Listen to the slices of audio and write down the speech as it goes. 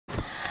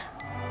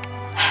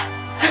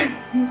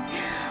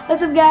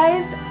What's up,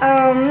 guys?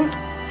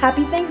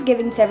 Happy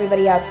Thanksgiving to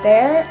everybody out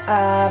there.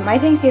 My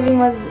Thanksgiving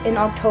was in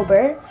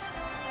October,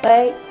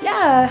 but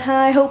yeah,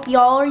 I hope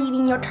y'all are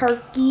eating your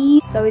turkey.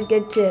 It's always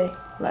good to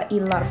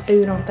eat a lot of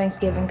food on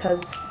Thanksgiving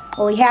because it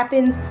only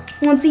happens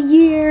once a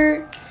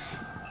year.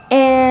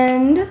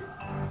 And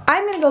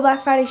I'm gonna go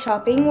Black Friday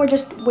shopping. We're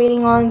just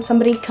waiting on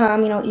somebody to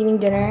come, eating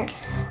dinner,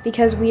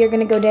 because we are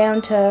gonna go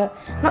down to,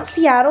 not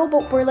Seattle,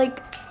 but we're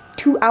like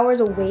 2 hours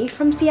away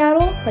from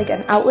Seattle, like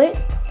an outlet.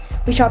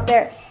 We shop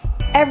there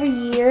every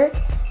year,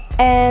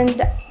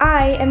 and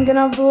I am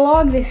gonna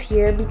vlog this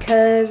year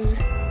because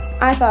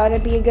I thought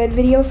it'd be a good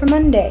video for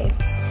Monday.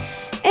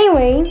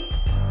 Anyways,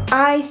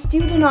 I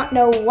still do not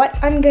know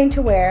what I'm going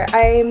to wear.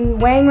 I'm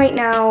wearing right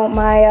now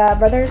my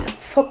brother's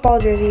football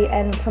jersey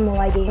and some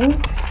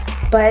leggings,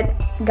 but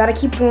gotta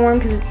keep warm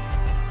because it's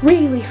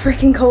really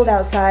freaking cold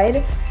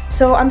outside.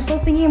 So I'm still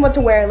thinking what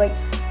to wear. Like,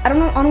 I don't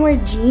know, I want to wear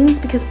jeans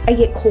because I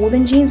get cold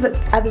in jeans, but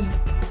at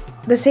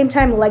the same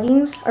time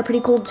leggings are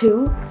pretty cold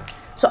too.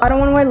 So I don't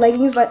want to wear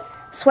leggings, but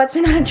sweats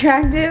are not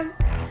attractive.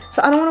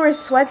 So I don't want to wear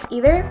sweats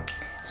either.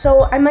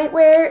 So I might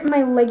wear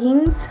my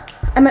leggings.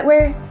 I might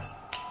wear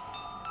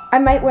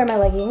my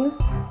leggings,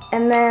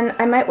 and then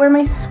I might wear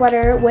my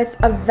sweater with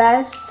a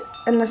vest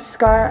and a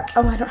scarf.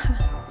 Oh, I don't have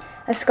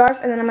a scarf,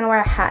 and then I'm gonna wear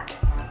a hat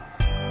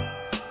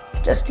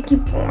just to keep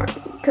warm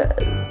because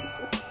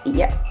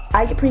yeah,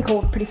 I get pretty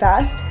cold pretty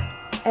fast,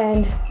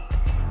 and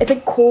it's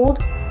like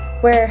cold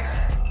where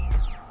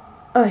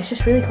it's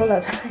just really cold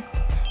outside.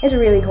 It's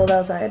really cold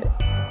outside.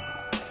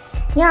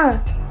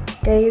 Yeah,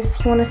 guys, if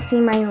you want to see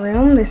my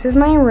room, this is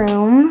my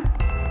room.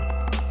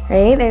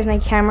 Right, there's my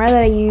camera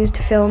that I use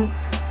to film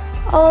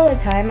all the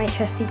time, my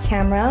trusty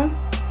camera.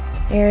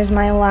 There's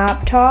my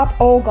laptop.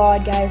 Oh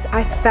god, guys,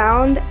 I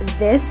found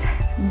this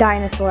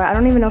dinosaur. I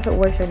don't even know if it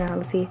works right now.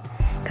 Let's see,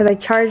 because I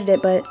charged it,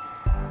 but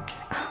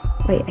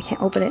wait, I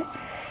can't open it.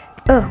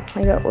 Oh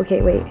my god.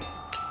 Okay, wait.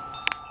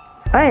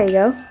 Oh, there you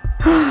go.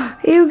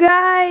 You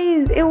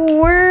guys, it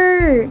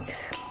works.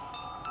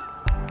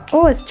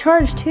 Oh, it's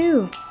charged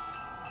too.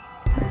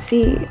 Let's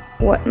see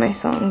what my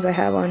songs I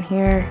have on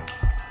here.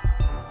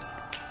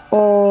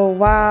 Oh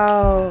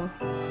wow.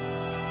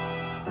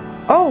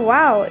 Oh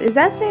wow, does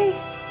that say?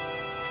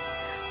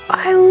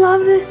 I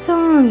love this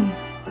song.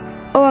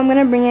 Oh, I'm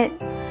gonna bring it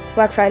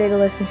Black Friday to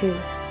listen to.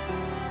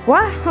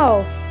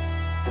 Wow.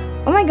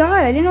 Oh my god,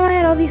 I didn't know I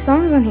had all these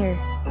songs on here.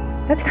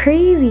 That's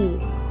crazy.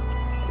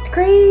 It's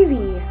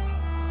crazy.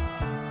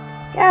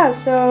 Yeah,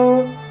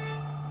 so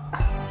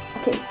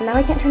okay, now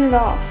I can't turn it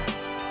off.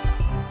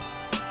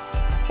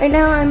 Right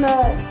now I'm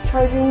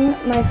charging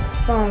my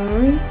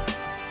phone,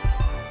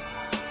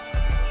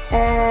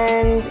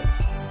 and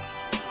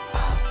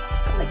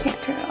I can't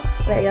turn it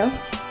off. There you go.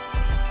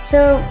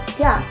 So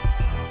yeah,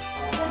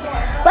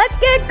 let's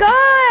get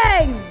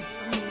going.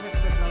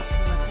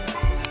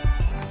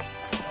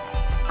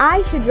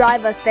 I should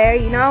drive us there,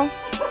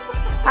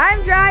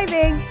 I'm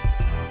driving.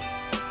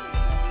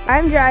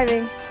 I'm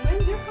driving.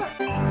 When's your car?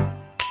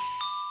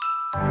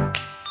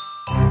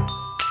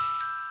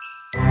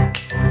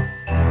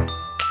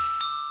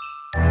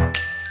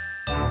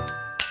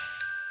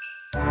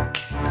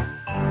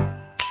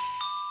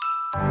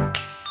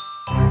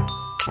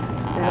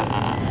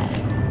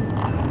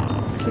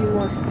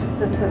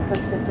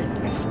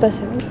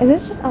 Specific. Is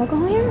this just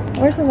alcohol here?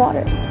 Where's the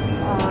water?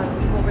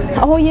 Over there.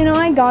 Oh,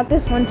 I got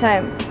this one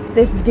time.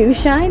 This Dew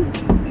Shine. I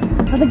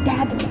was like,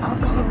 Dad, there's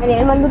alcohol in it.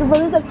 And my little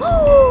brother's like,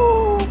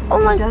 oh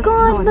my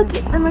god, look,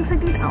 it looks like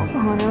there's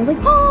alcohol. And I was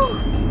like,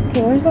 oh.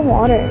 Okay, where's the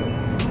water?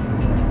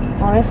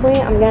 Honestly,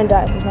 I'm gonna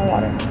die if there's no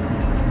water.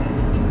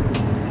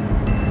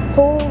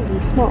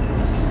 Holy smokes.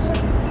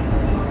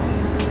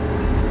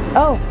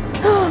 Oh,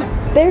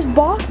 there's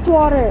boxed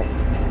water.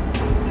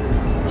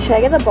 Should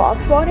I get the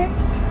box water?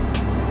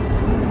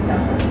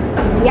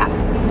 Yeah.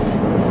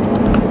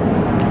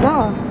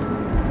 No.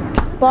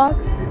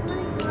 Box.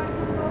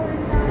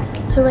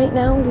 So right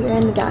now we're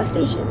in the gas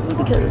station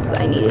because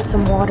I needed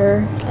some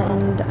water,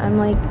 and I'm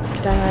like,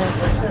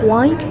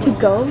 wine to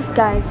go?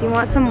 Guys, you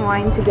want some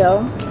wine to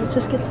go? Let's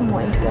just get some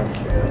wine to go.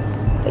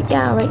 But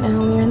yeah, right now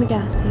we're in the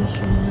gas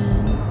station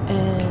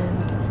and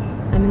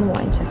I'm in the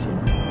wine section.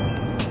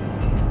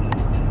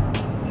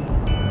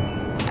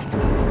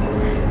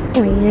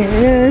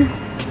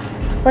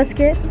 Let's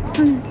get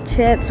some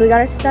chips. We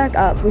gotta stack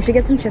up. We should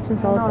get some chips and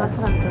salsa. No, that's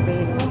what I'm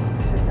debating.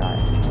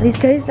 These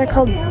guys are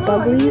called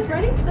Buglies.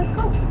 Ready? Let's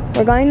go.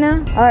 We're going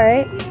now?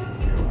 Alright.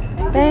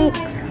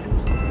 Thanks.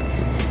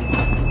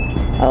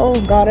 Oh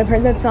god, I've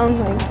heard that song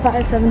like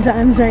 5-7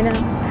 times right now.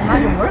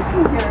 I'm not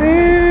working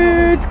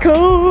here. It's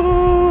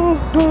cold.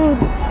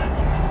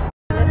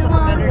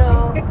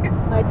 Energy.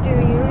 What do you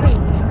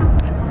mean?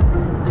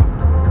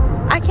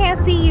 I can't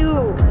see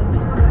you.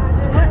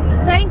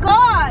 Thank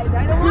God.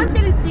 I don't want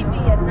you to see me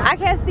at night. I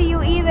can't see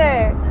you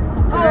either.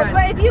 Oh,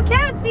 but if you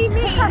can't see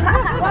me,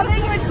 well then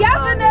you're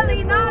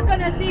definitely not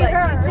gonna see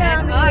her.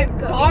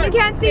 You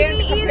can't see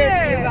me either.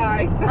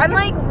 I'm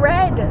like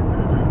red.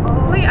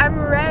 Wait,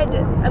 I'm red.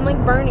 I'm like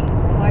burning.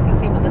 Oh, I can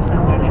see just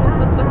under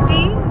there.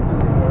 See?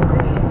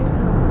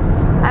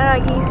 I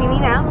don't know, can you see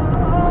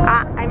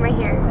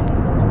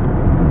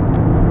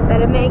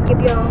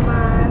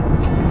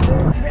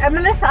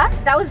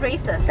that was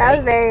racist. That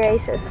was very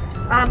racist.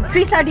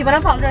 Teresa, do you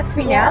want to apologize to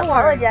me now?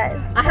 Apologize.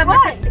 I have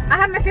my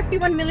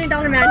 $51 million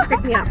man to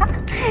pick me up.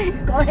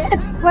 Go ahead.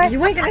 What?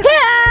 You ain't gonna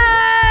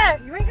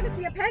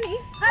see a penny.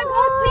 I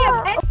won't see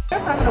a penny.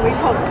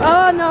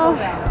 Oh no.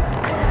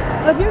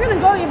 If you're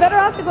gonna go, you better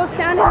have to go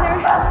stand in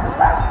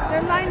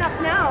their line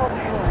up now.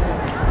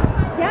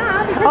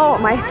 Yeah. Oh,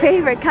 my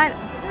favorite kind of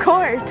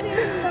court.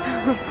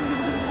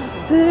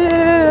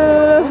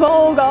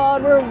 Oh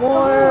God, we're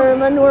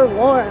warm and we're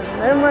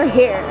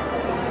here.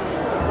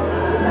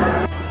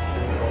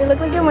 They look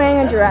like they're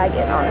wearing a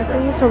dragon,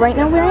 honestly. So right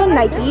now we're in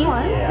Nike.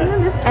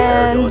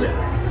 And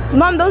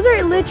Mom, these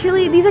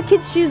are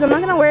kids' shoes. I'm not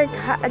gonna wear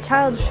a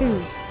child's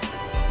shoes.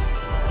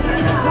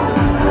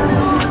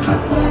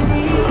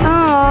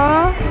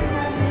 Aww.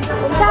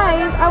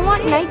 Guys, I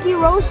want Nike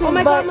Roshes, oh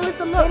my but God,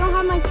 Melissa, look. they don't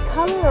have my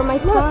color or my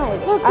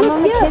size. I'm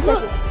on the kids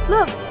section.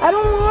 Look, I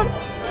don't want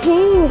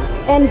pink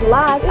and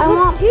black. I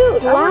want cute.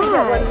 black. I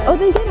get one, Oh,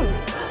 then get them.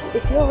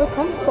 If you're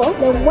comfortable,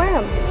 then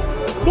wear them.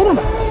 Get them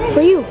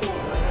for you.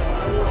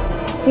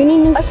 You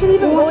need new. I should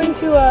even go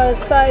into a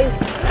size.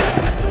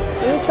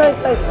 Let me try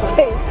size 5.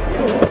 They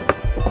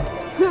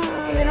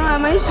don't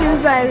have my shoe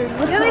size.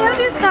 Yeah, they have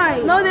your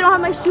size. No, they don't have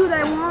my shoe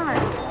that I want.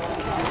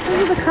 This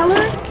is the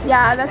color?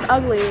 Yeah, that's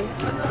ugly.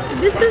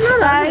 This is not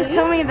Guys, ugly.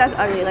 tell me if that's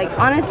ugly. Like,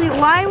 honestly,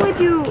 why would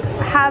you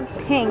have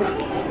pink?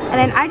 And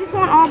then I just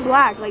want all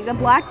black. Like, the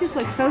black just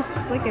looks so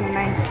slick and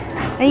nice.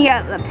 And you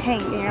got the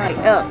pink, and you're like,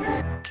 ugh.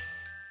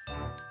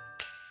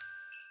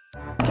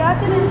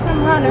 Jacket and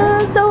some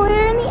runners. So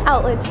we're in the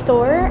outlet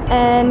store,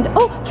 and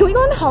oh, can we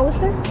go into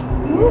Hollister?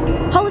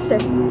 Hollister.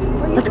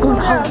 Let's go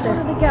into Hollister.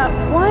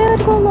 Why do I have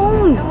to go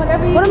alone?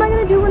 And What am I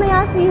gonna do when they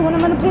ask me what I'm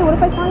gonna pay? What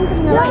if I find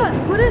something I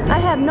like? Put it. I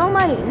have no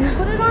money.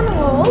 Put it on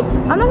hold.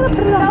 I'm not gonna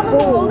put it on Tell them to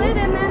hold. hold it,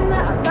 and then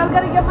I've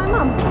got to get my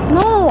mom.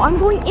 No, I'm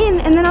going in,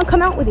 and then I'll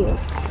come out with you.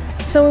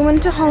 So we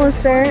went to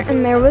Hollister,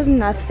 and there was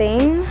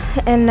nothing,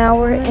 and now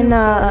we're in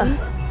a.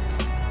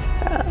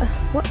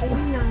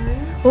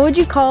 What would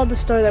you call the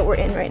store that we're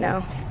in right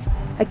now?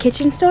 A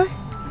kitchen store?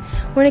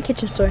 We're in a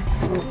kitchen store,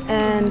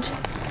 and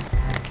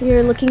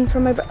you're looking for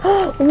my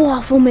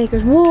waffle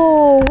makers.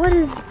 Whoa, what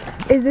is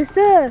this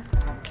a?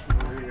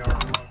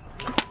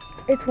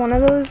 It's one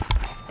of those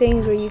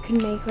things where you can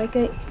make like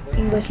a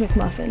English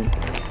McMuffin.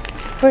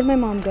 Where'd my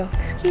mom go?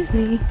 Excuse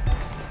me.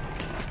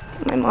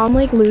 My mom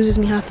like loses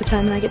me half the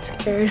time and I get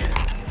scared.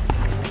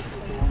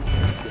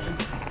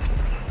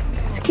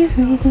 Excuse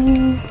me.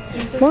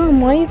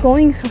 Mom, why are you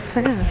going so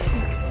fast?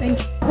 Thank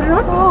you.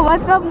 Oh,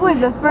 what's up with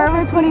the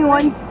Forever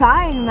 21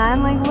 sign,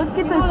 man? Like, look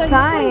at the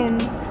sign.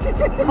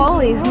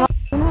 Holy smokes.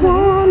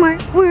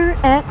 Walmart, we're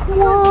at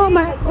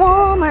Walmart,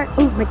 Walmart.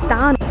 Ooh,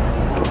 McDonald's.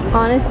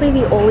 Honestly,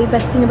 the only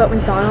best thing about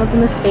McDonald's in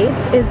the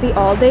States is the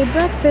all-day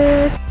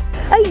breakfast.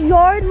 A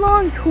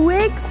yard-long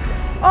Twix?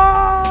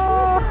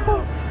 Oh,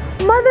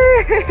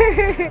 mother!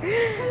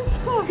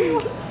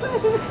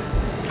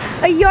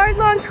 A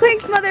yard-long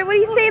Twix, mother. What do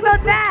you say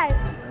about that?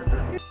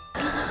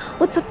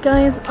 What's up,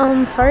 guys?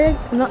 Sorry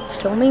I'm not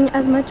filming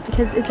as much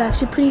because it's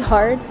actually pretty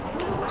hard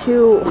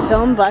to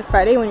film Black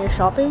Friday when you're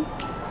shopping.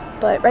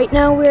 But right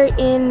now we're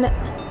in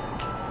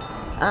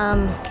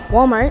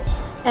Walmart,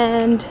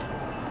 and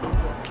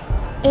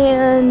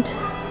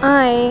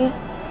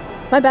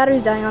my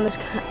battery's dying on this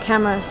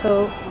camera,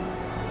 so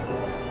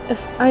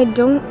if I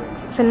don't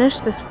finish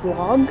this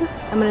vlog,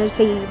 I'm gonna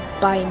say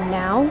bye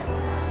now.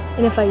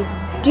 And if I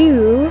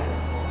do,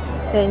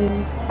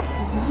 then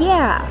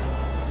yeah.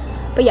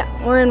 But yeah,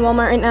 we're in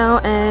Walmart right now,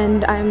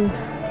 and I'm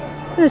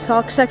in the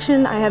sock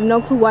section. I have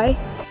no clue why.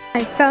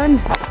 I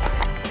found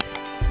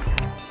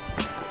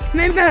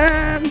my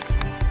mom.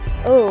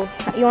 Oh,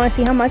 you want to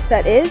see how much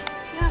that is?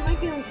 Yeah, it might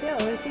be on sale.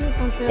 I think it's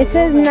on sale. It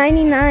says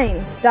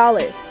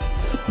 $99.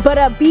 But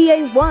a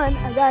BA1,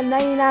 I got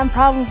 99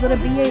 problems with a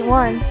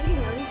BA1.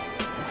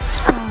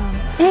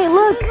 Hey,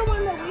 look. This is the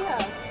one that we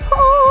have.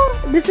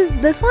 Oh, this is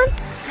this one?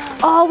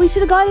 Oh, we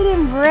should have got it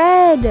in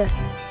red.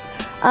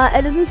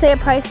 It doesn't say a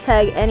price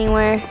tag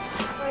anywhere. I think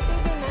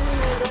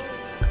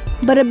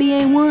they're $99. But a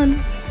BA1.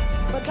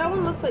 But that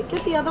one looks like,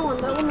 get the other one.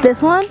 That one.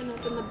 This one?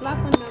 And the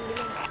black one down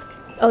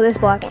below. Oh, this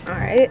black one.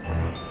 Alright.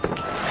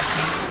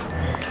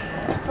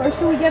 Or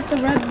should we get the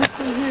red one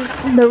here?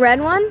 The red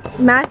one?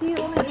 Matthew?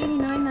 It's only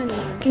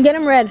 $89.99. Get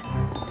him red.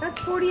 That's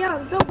 40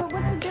 ounce. No, but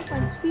what's the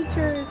difference?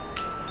 Features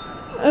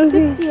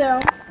Okay. 60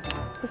 ounce.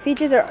 The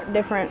features are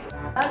different.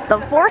 The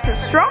force is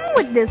strong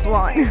with this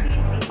one.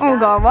 Oh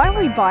god, why are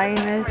we buying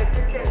this?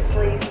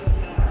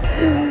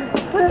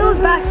 Put those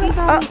back. These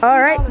are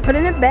Alright,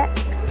 putting it back.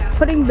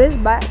 Putting this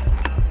back.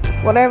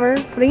 Whatever,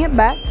 putting it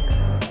back.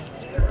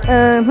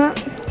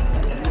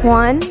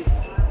 1,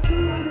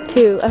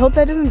 2. I hope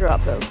that doesn't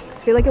drop though. I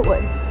feel like it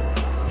would.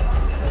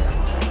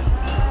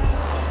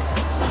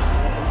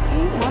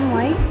 See, one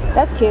white.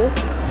 That's cute.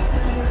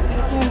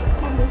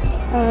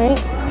 Alright.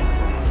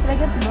 Should I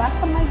get the black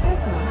one like this?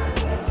 No.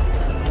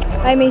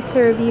 I may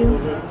serve you.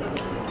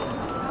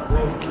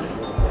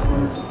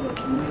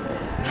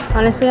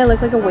 Honestly, I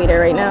look like a waiter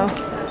right now.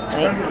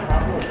 Like,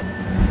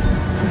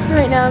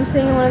 right now I'm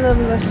sitting in one of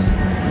the most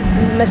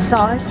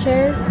massage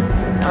chairs.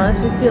 It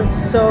honestly feels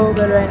so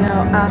good right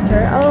now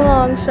after a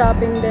long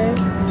shopping day.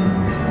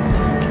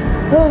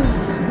 Oh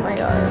my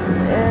god.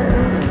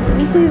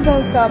 And please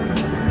don't stop.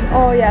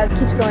 Oh yeah, it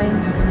keeps going.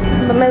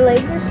 But my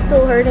legs are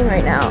still hurting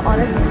right now,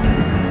 honestly.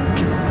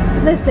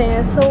 This thing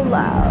is so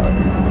loud.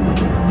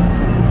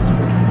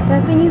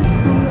 That thing is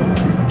so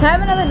loud. Can I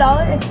have another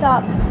dollar? It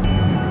stopped.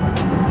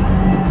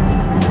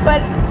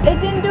 But it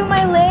didn't do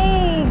my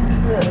legs.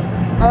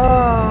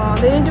 Oh,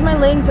 they didn't do my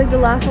legs like the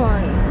last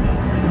one.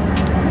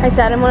 I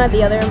sat in one at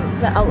the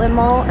outlet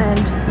mall and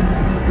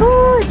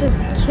oh, it just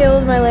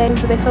killed my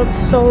legs, but they felt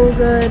so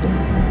good.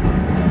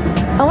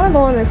 I want to go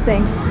on this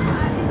thing.